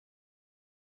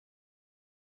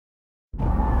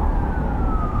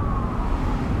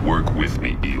Work with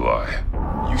me, Eli.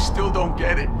 You still don't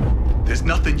get it? There's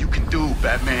nothing you can do,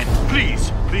 Batman.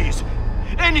 Please, please.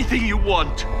 Anything you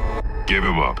want. Give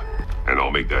him up, and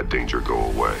I'll make that danger go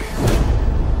away.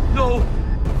 No.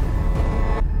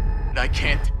 I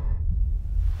can't.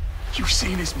 You've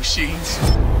seen his machines.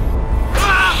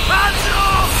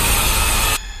 No!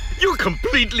 You're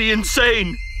completely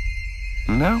insane.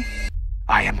 No?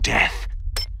 I am death.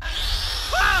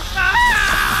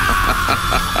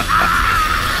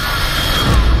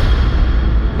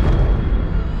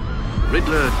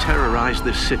 Riddler terrorized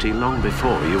this city long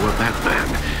before you were Batman.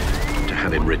 To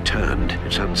have him returned,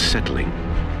 it's unsettling.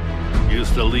 He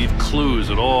used to leave clues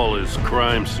at all his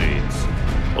crime scenes.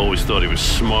 Always thought he was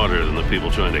smarter than the people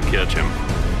trying to catch him.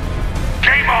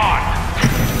 Game on!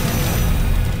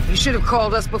 You should have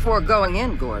called us before going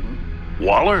in, Gordon.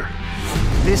 Waller?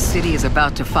 This city is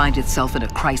about to find itself in a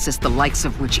crisis the likes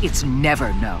of which it's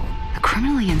never known. The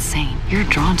criminally insane. You're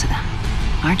drawn to them,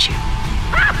 aren't you?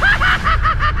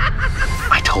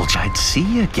 I told you I'd see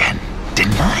you again,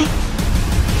 didn't I?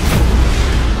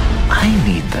 I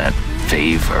need that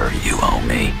favor you owe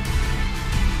me.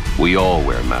 We all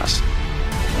wear masks.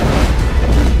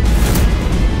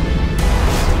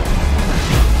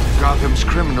 Gotham's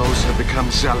criminals have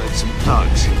become zealots and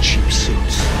thugs in cheap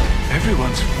suits.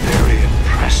 Everyone's very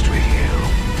impressed with you.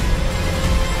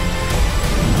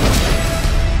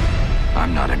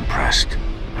 I'm not impressed.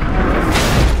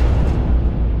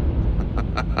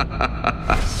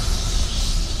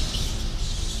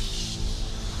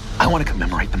 I want to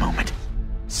commemorate the moment.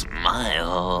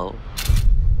 Smile.